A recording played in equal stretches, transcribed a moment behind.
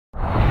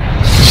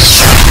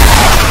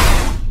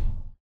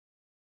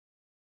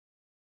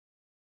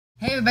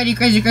Hey everybody,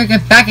 Crazy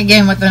Cricket back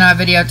again with another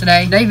video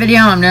today. Today's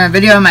video, I'm doing a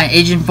video on my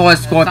Asian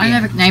Forrest Scorpion. The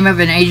scientific name of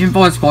an Asian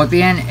Forrest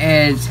Scorpion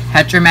is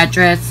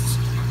Heterometrus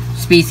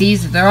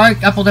species. There are a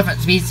couple different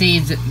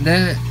species.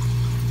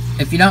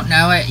 If you don't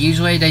know it,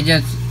 usually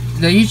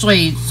they're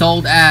usually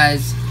sold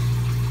as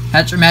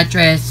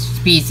Heterometrus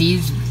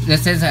species.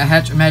 This is a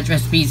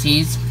Heterometrus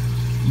species,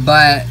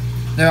 but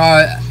there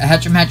are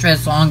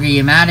Heterometrus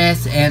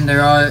longirematus and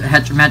there are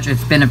Heterometrus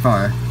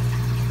spinifer.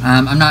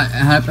 I'm not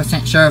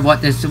 100% sure of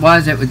what this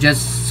was. It was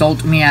just sold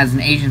to me as an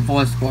Asian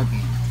Forrest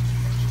Scorpion.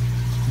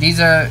 These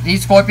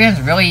scorpions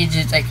are really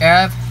easy to take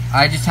care of.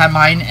 I just have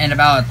mine in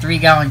about a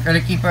 3-gallon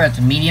critter keeper. It's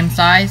a medium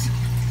size.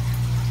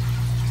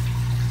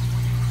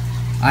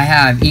 I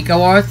have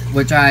Eco Earth,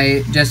 which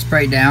I just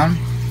sprayed down.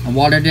 A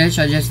water dish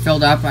I just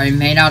filled up. I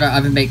made out of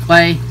oven baked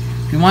clay.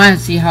 If you want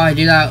to see how I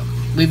do that,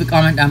 leave a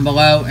comment down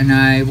below, and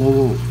I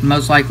will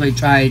most likely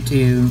try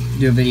to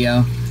do a video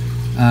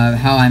of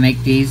how I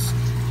make these.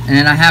 And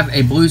then I have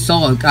a blue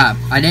solo cup.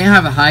 I didn't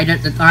have a hide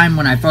at the time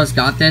when I first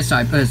got this, so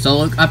I put a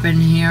solo cup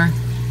in here.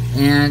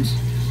 And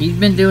he's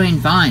been doing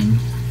fine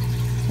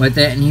with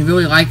it, and he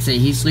really likes it.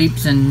 He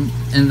sleeps in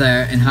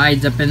there and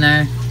hides up in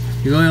there.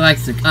 He really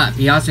likes the cup.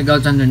 He also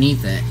goes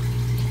underneath it.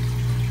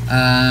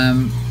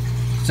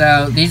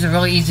 So these are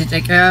really easy to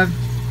take care of.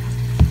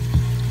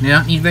 They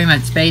don't need very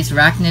much space.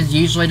 Arachnids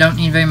usually don't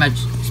need very much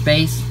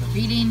space. For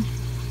feeding,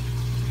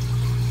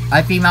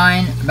 I feed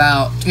mine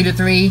about 2 to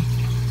 3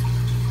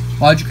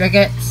 large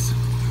crickets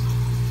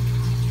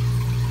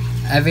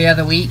every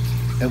other week.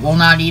 It will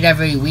not eat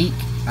every week.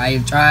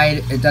 I've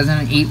tried. It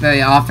doesn't eat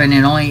very often.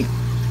 It only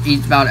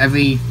eats about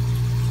every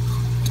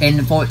 10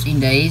 to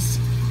 14 days,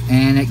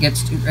 and it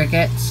gets 2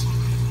 crickets.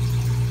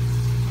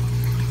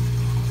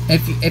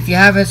 If you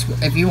have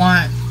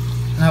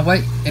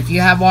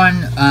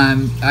one,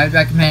 I'd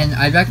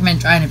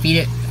recommend trying to feed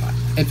it.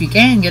 If you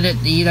can, get it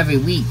to eat every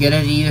week. Get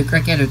it to eat a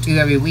cricket or 2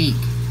 every week.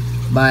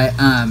 But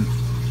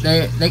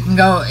they can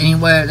go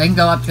anywhere. They can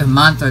go up to a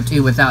month or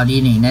 2 without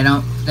eating. They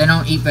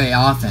don't eat very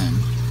often.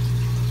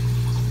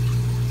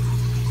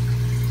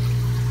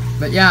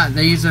 But yeah,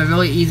 these are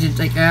really easy to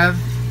take care of.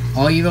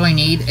 All you really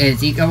need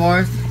is Eco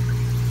Earth,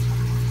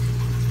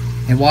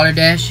 a water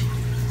dish,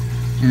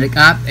 and a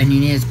cup, and you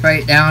need to spray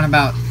it down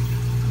about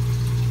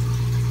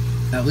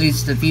at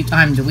least a few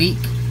times a week.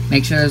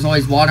 Make sure there's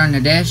always water in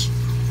the dish,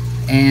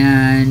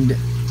 and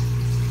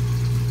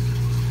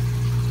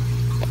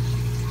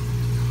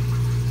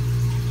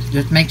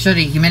just make sure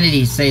the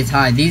humidity stays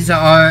high. These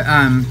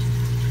guys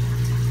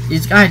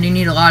do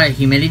need a lot of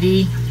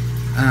humidity.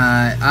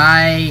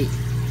 I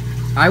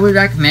would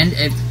recommend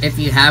if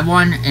you have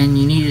one and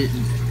you need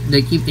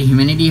to keep the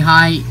humidity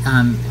high,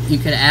 you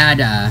could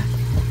add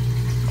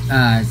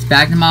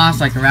sphagnum moss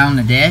like around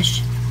the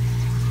dish,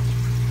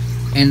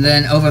 and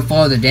then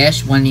overflow the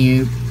dish when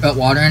you put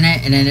water in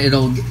it, and then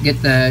it'll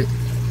get the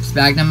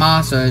sphagnum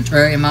moss or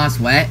terrarium moss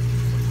wet,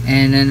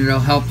 and then it'll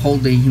help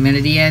hold the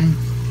humidity in.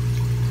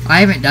 I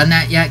haven't done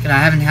that yet because I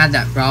haven't had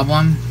that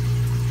problem,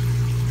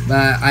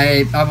 but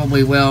I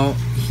probably will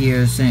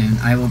here soon.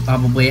 I will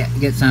probably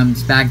get some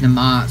sphagnum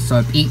moss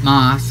or peat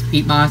moss.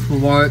 Peat moss will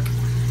work,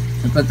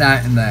 and put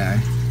that in there.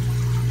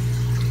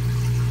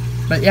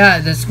 But yeah,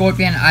 the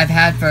scorpion I've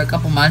had for a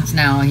couple months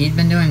now. He's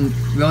been doing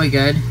really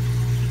good.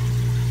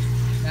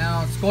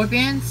 Now,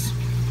 scorpions,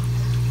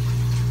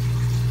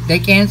 they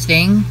can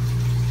sting.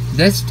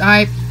 This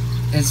type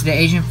is the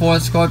Asian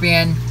Forrest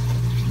Scorpion.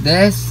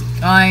 This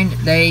kind,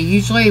 they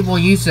usually will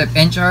use the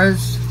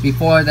pinchers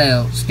before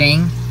they'll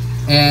sting.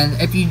 And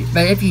if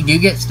you do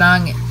get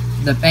stung,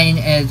 the pain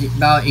is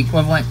about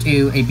equivalent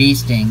to a bee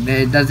sting.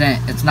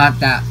 It's not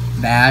that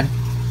bad,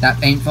 that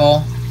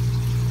painful.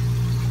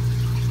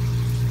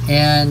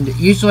 And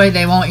usually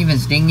they won't even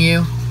sting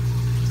you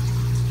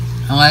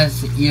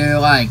unless you're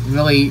like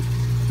really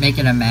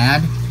making them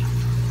mad.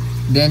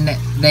 Then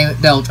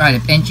they'll try to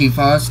pinch you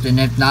first, and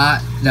if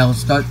not, they'll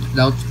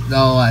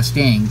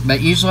sting.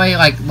 But usually,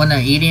 like when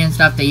they're eating and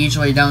stuff, they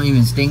usually don't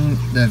even sting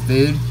the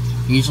food.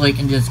 Usually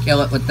can just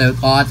kill it with their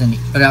claws and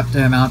put it up to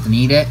their mouth and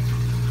eat it.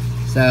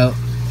 So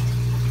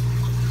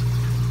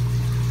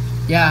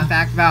yeah,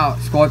 fact about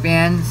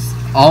scorpions: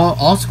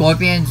 all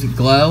scorpions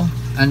glow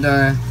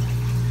under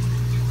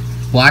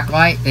black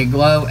light. They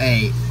glow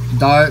a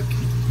dark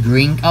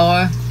green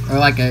color, or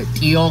like a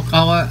teal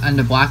color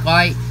under black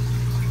light.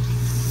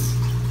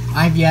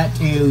 I've yet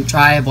to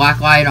try a black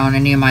light on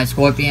any of my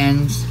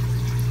scorpions.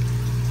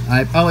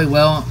 I probably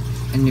will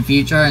in the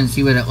future and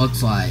see what it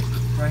looks like.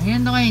 For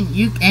handling,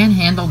 you can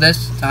handle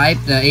this type,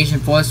 the Asian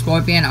Forrest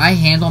Scorpion. I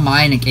handle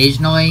mine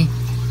occasionally,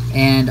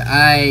 and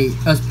I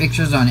post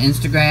pictures on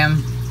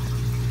Instagram.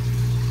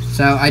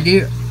 So I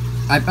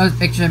post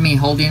pictures of me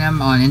holding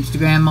them on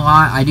Instagram a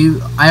lot. I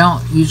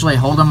don't usually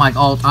hold them like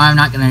all the time. I'm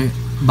not gonna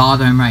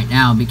bother them right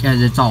now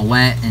because it's all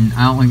wet and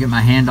I don't want to get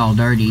my hand all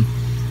dirty.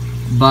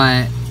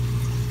 But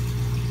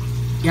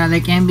yeah,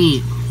 they can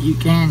be. You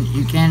can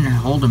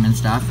hold them and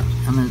stuff.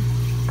 I'm gonna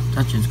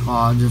touch his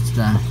claw.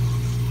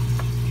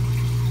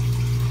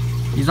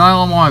 He's a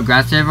little more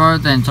aggressive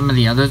than some of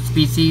the other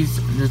species.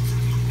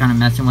 kind of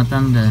messing with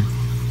them to...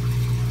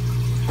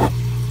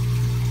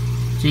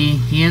 See,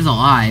 he is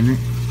alive.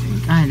 He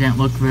kind of didn't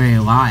look very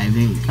alive.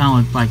 He kind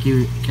of looked like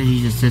he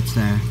just sits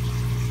there.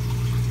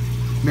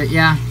 But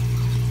yeah,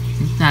 I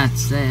think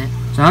that's it.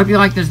 So I hope you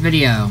liked this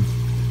video.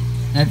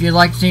 And if you'd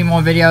like to see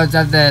more videos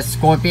of the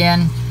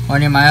scorpion or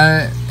any of my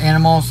other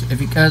animals, if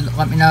you could,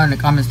 let me know in the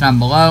comments down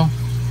below.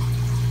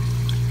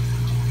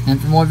 And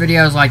for more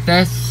videos like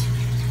this,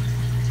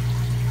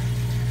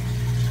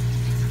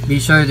 be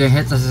sure to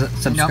hit the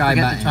subscribe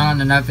button, turn on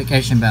the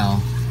notification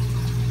bell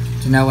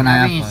to know when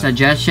I upload. Any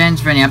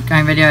suggestions for any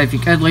upcoming video, if you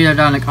could, leave it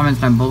down in the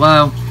comments down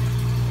below.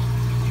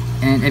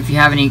 And if you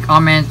have any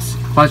comments,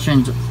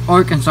 questions,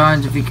 or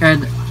concerns, if you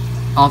could,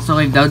 also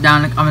leave those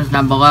down in the comments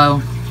down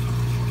below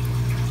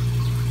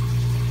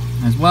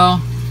as well.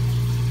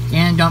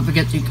 And don't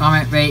forget to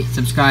comment, rate,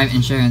 subscribe,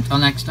 and share. Until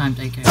next time,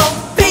 take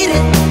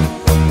care.